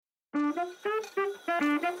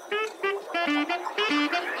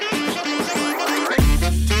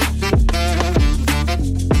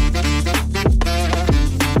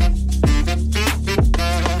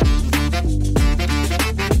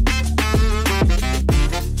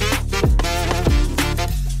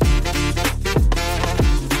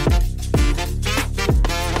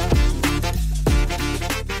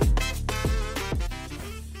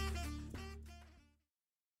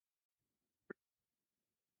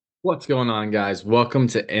What's going on, guys? Welcome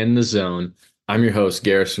to In the Zone. I'm your host,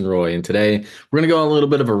 Garrison Roy, and today we're going to go on a little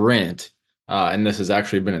bit of a rant. And this has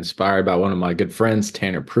actually been inspired by one of my good friends,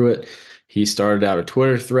 Tanner Pruitt. He started out a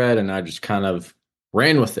Twitter thread, and I just kind of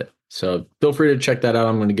ran with it. So feel free to check that out.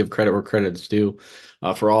 I'm going to give credit where credit's due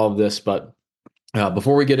for all of this. But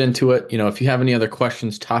before we get into it, if you have any other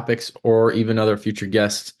questions, topics, or even other future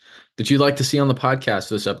guests that you'd like to see on the podcast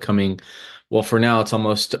this upcoming, well, for now, it's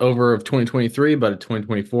almost over of 2023, but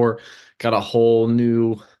 2024 got a whole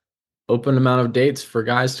new open amount of dates for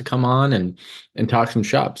guys to come on and talk some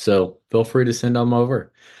shop. So feel free to send them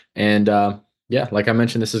over. And yeah, like I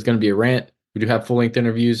mentioned, this is going to be a rant. We do have full-length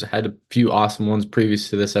interviews. I had a few awesome ones previous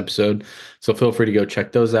to this episode, so feel free to go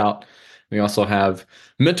check those out. We also have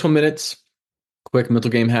mental minutes, quick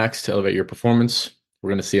mental game hacks to elevate your performance. We're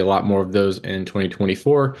going to see a lot more of those in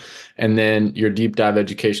 2024. And then your deep dive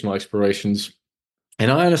educational explorations. And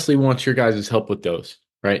I honestly want your guys' help with those,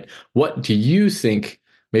 right? What do you think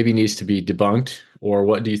maybe needs to be debunked? Or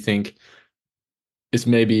what do you think is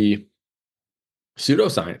maybe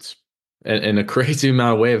pseudoscience in a crazy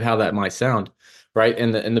amount of way of how that might sound, right?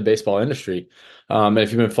 In the baseball industry. And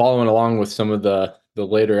if you've been following along with some of the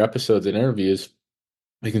later episodes and interviews,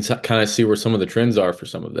 you can kind of see where some of the trends are for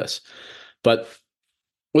some of this. But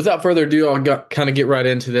without further ado, I'll kind of get right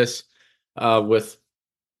into this with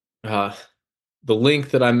the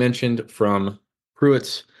link that I mentioned from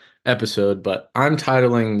Pruitt's episode. But I'm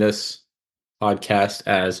titling this podcast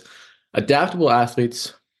as Adaptable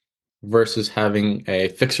Athletes versus having a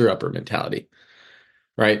fixer-upper mentality,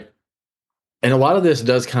 right? And a lot of this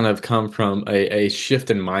does kind of come from a shift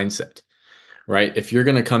in mindset, right? If you're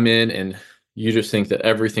going to come in and you just think that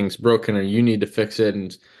everything's broken or you need to fix it,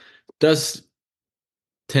 and does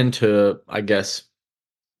tend to, I guess,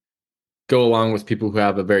 go along with people who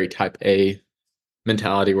have a very type A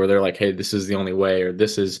mentality where they're like, hey, this is the only way, or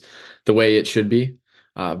this is the way it should be,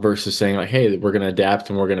 versus saying like, hey, we're going to adapt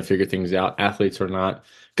and we're going to figure things out. Athletes are not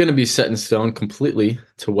going to be set in stone completely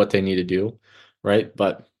to what they need to do, right?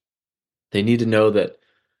 But they need to know that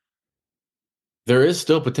there is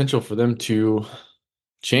still potential for them to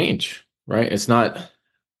change, right? It's not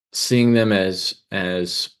seeing them as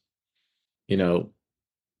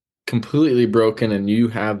completely broken and you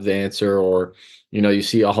have the answer, or you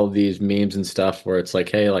see all of these memes and stuff where it's like,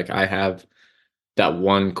 hey, like I have that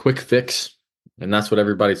one quick fix and that's what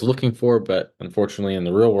everybody's looking for. But unfortunately, in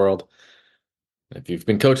the real world, if you've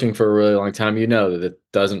been coaching for a really long time, you know that it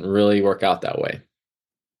doesn't really work out that way,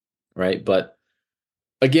 right? But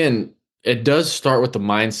again, it does start with the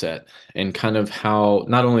mindset and kind of how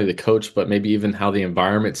not only the coach, but maybe even how the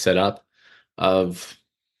environment's set up of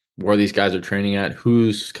where these guys are training at,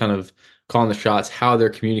 who's kind of calling the shots, how they're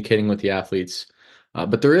communicating with the athletes.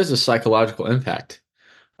 But there is a psychological impact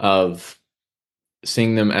of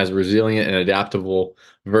seeing them as resilient and adaptable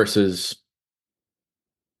versus,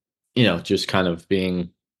 just kind of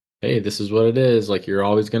being, hey, this is what it is. Like, you're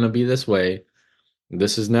always going to be this way.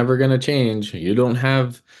 This is never going to change. You don't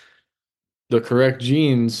have the correct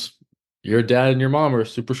genes. Your dad and your mom are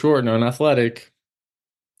super short and unathletic,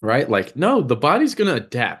 right? Like, no, the body's going to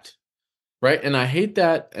adapt, right? And I hate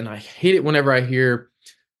that. And I hate it whenever I hear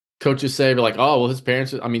coaches say, like, oh, well, his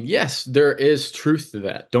parents, I mean, yes, there is truth to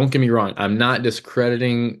that. Don't get me wrong. I'm not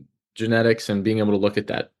discrediting genetics and being able to look at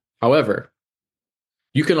that. However,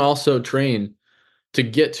 you can also train to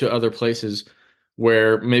get to other places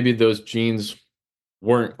where maybe those genes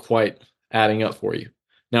weren't quite adding up for you.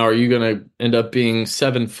 Now, are you going to end up being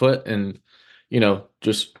 7 foot and,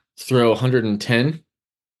 just throw 110?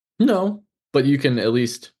 No, but you can at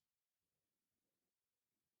least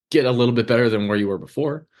get a little bit better than where you were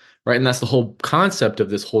before, right? And that's the whole concept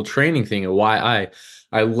of this whole training thing and why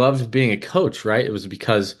I loved being a coach, right? It was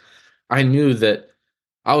because I knew that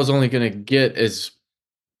I was only going to get as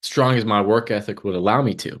strong as my work ethic would allow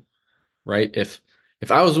me to, right? If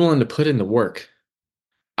I was willing to put in the work,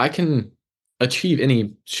 I can achieve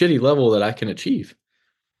any shitty level that I can achieve,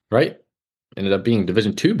 right? Ended up being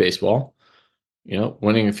Division II baseball,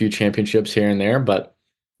 winning a few championships here and there. But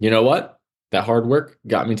you know what? That hard work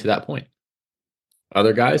got me to that point.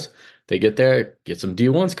 Other guys, they get there, get some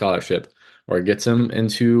D1 scholarship, or gets them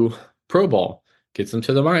into pro ball, gets them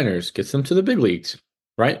to the minors, gets them to the big leagues,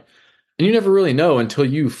 right? And you never really know until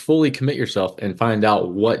you fully commit yourself and find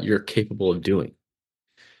out what you're capable of doing,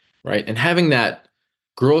 right? And having that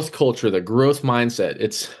growth culture, the growth mindset,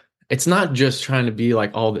 it's not just trying to be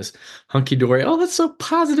like all this hunky dory. Oh, that's so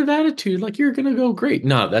positive attitude. Like you're gonna go great.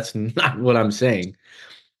 No, that's not what I'm saying.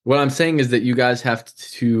 What I'm saying is that you guys have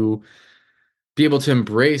to be able to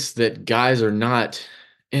embrace that guys are not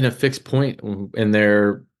in a fixed point in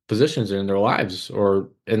their positions or in their lives or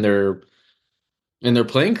in their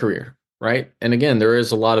playing career, right? And again, there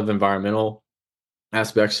is a lot of environmental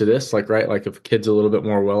aspects to this, like right, like if a kid's a little bit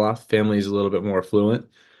more well off, family's a little bit more affluent,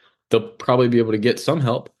 they'll probably be able to get some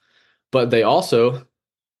help, but they also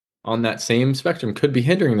on that same spectrum could be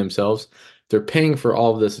hindering themselves. They're paying for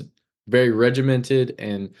all of this very regimented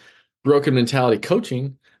and broken mentality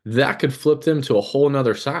coaching that could flip them to a whole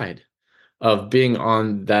nother side of being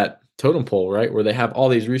on that totem pole, right? Where they have all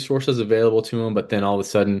these resources available to them, but then all of a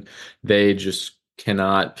sudden they just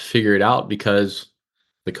cannot figure it out because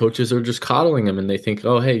the coaches are just coddling them and they think,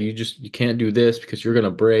 oh, hey, you can't do this because you're going to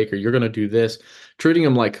break or you're going to do this, treating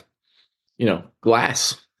them like,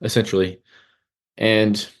 glass essentially.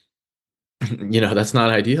 And that's not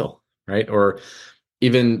ideal, right? Or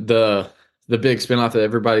even the big spinoff that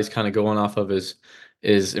everybody's kind of going off of is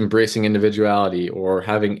embracing individuality or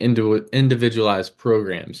having individualized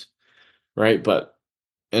programs, right? But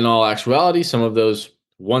in all actuality, some of those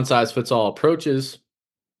one size fits all approaches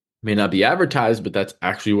may not be advertised, but that's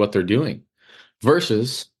actually what they're doing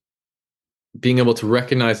versus being able to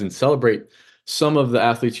recognize and celebrate some of the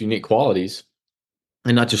athlete's unique qualities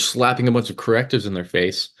and not just slapping a bunch of correctives in their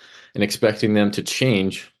face and expecting them to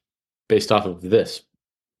change based off of this.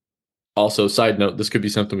 Also, side note, this could be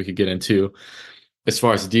something we could get into as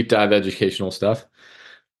far as deep dive educational stuff.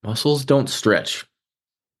 Muscles don't stretch.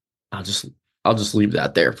 I'll just I'll just leave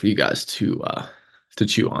that there for you guys to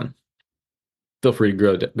chew on. Feel free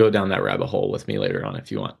to go down that rabbit hole with me later on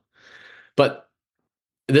if you want. But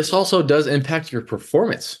this also does impact your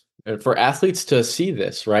performance. And for athletes to see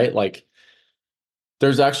this, right? Like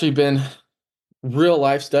there's actually been real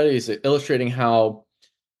life studies illustrating how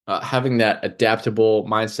having that adaptable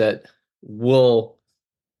mindset will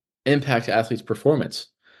impact athletes' performance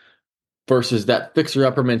versus that fixer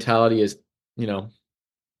upper mentality is, you know,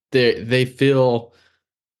 they feel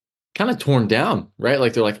kind of torn down, right?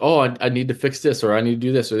 Like they're like, oh, I need to fix this or I need to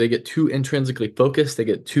do this, or they get too intrinsically focused, they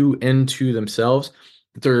get too into themselves.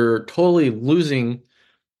 They're totally losing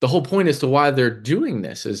the whole point as to why they're doing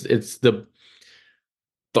this is it's the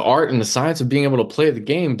art and the science of being able to play the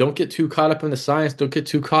game. Don't get too caught up in the science, don't get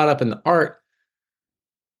too caught up in the art.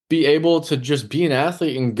 Be able to just be an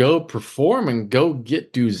athlete and go perform and go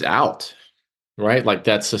get dudes out, right? Like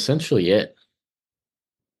that's essentially it.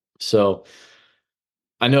 So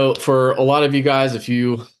I know for a lot of you guys, if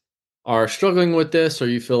you are struggling with this or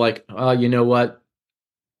you feel like, oh, you know what,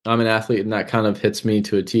 I'm an athlete and that kind of hits me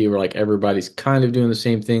to a T where like everybody's kind of doing the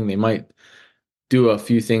same thing. They might do a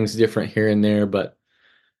few things different here and there, but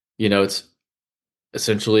it's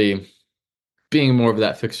essentially being more of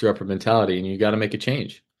that fixer upper mentality and you got to make a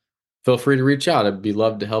change. Feel free to reach out. I'd be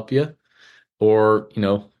love to help you. Or,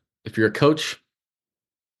 if you're a coach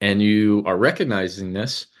and you are recognizing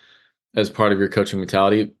this as part of your coaching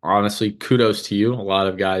mentality, honestly, kudos to you. A lot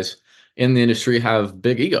of guys in the industry have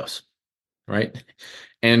big egos, right?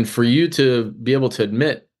 And for you to be able to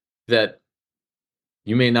admit that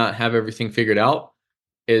you may not have everything figured out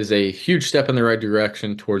is a huge step in the right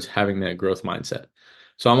direction towards having that growth mindset.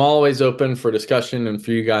 So I'm always open for discussion and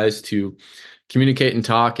for you guys to communicate and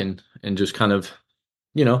talk and just kind of,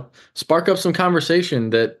 spark up some conversation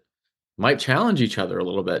that might challenge each other a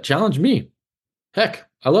little bit. Challenge me. Heck,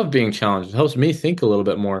 I love being challenged. It helps me think a little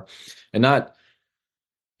bit more and not,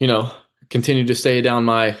 continue to stay down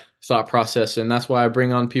my thought process. And that's why I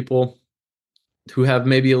bring on people who have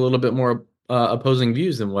maybe a little bit more opposing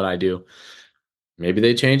views than what I do. Maybe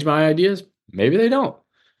they change my ideas. Maybe they don't.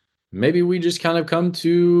 Maybe we just kind of come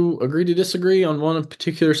to agree to disagree on one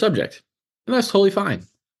particular subject. And that's totally fine,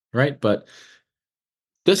 right? But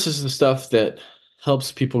this is the stuff that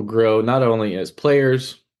helps people grow, not only as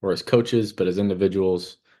players or as coaches, but as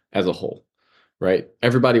individuals as a whole, right?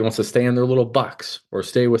 Everybody wants to stay in their little box or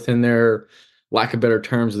stay within their, lack of better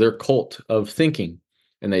terms, their cult of thinking.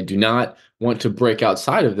 And they do not want to break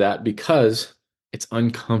outside of that because it's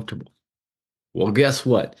uncomfortable. Well, guess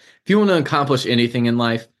what? If you want to accomplish anything in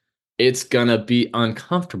life, it's going to be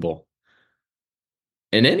uncomfortable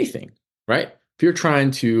in anything, right? If you're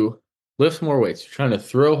trying to lift more weights, you're trying to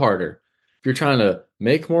throw harder, if you're trying to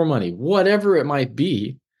make more money, whatever it might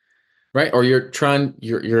be, right? Or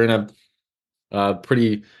you're in a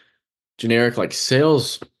pretty generic like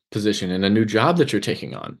sales position and a new job that you're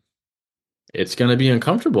taking on. It's going to be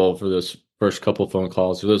uncomfortable for those first couple phone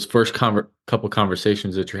calls or those first couple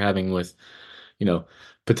conversations that you're having with, you know,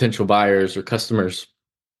 potential buyers or customers,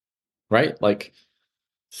 right? Like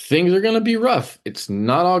things are going to be rough. It's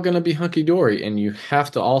not all going to be hunky dory. And you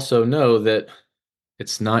have to also know that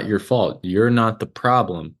it's not your fault. You're not the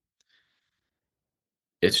problem.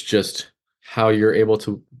 It's just how you're able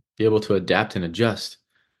to adapt and adjust.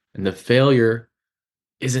 And the failure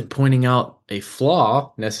isn't pointing out a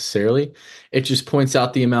flaw necessarily. It just points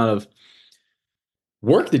out the amount of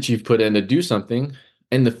work that you've put in to do something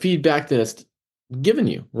and the feedback that it's given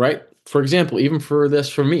you, right? For example, even for this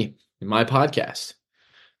for me, in my podcast,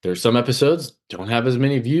 there's some episodes don't have as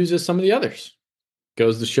many views as some of the others.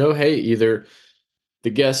 Goes to show, hey, either the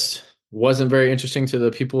guest wasn't very interesting to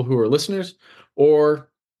the people who are listeners, or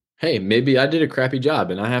hey, maybe I did a crappy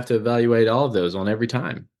job and I have to evaluate all of those on every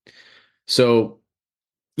time. So,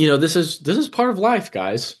 this is part of life,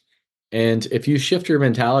 guys. And if you shift your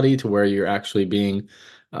mentality to where you're actually being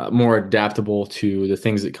more adaptable to the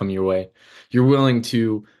things that come your way, you're willing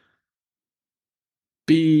to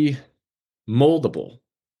be moldable,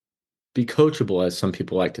 be coachable, as some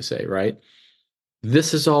people like to say, right?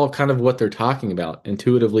 This is all kind of what they're talking about.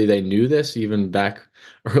 Intuitively, they knew this even back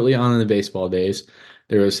early on in the baseball days.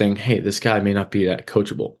 They were saying, hey, this guy may not be that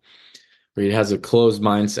coachable, or he has a closed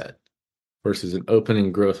mindset versus an open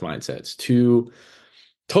and growth mindset. It's two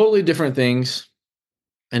totally different things.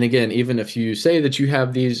 And again, even if you say that you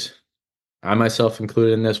have these, I myself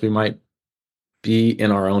included in this, we might be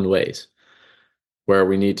in our own ways where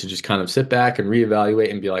we need to just kind of sit back and reevaluate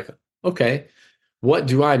and be like, okay, what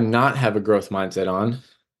do I not have a growth mindset on?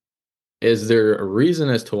 Is there a reason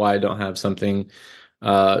as to why I don't have something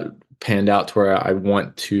uh, panned out to where I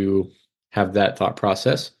want to have that thought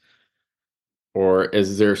process? Or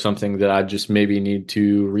is there something that I just maybe need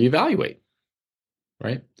to reevaluate?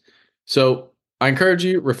 Right. So I encourage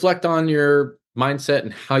you reflect on your mindset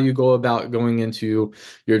and how you go about going into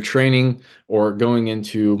your training or going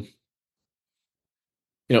into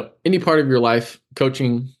any part of your life,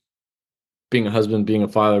 coaching, being a husband, being a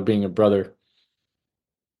father, being a brother,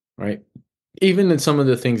 right? Even in some of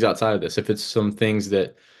the things outside of this, if it's some things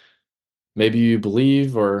that maybe you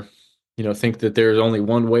believe or think that there's only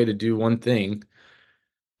one way to do one thing,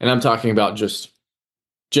 and I'm talking about just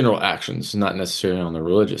general actions, not necessarily on the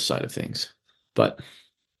religious side of things, but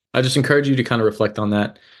I just encourage you to kind of reflect on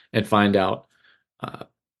that and find out uh,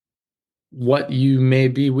 what you may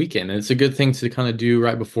be weak in. And it's a good thing to kind of do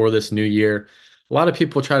right before this new year. A lot of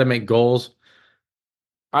people try to make goals.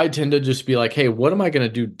 I tend to just be like, hey, what am I going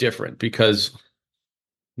to do different? Because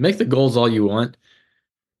make the goals all you want.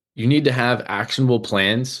 You need to have actionable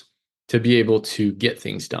plans to be able to get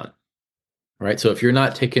things done, right? So if you're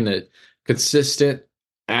not taking a consistent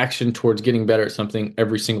action towards getting better at something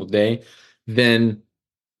every single day, then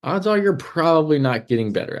odds are you're probably not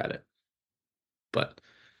getting better at it. But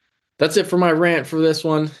that's it for my rant for this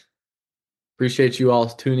one. Appreciate you all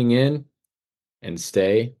tuning in and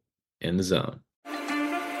stay in the zone.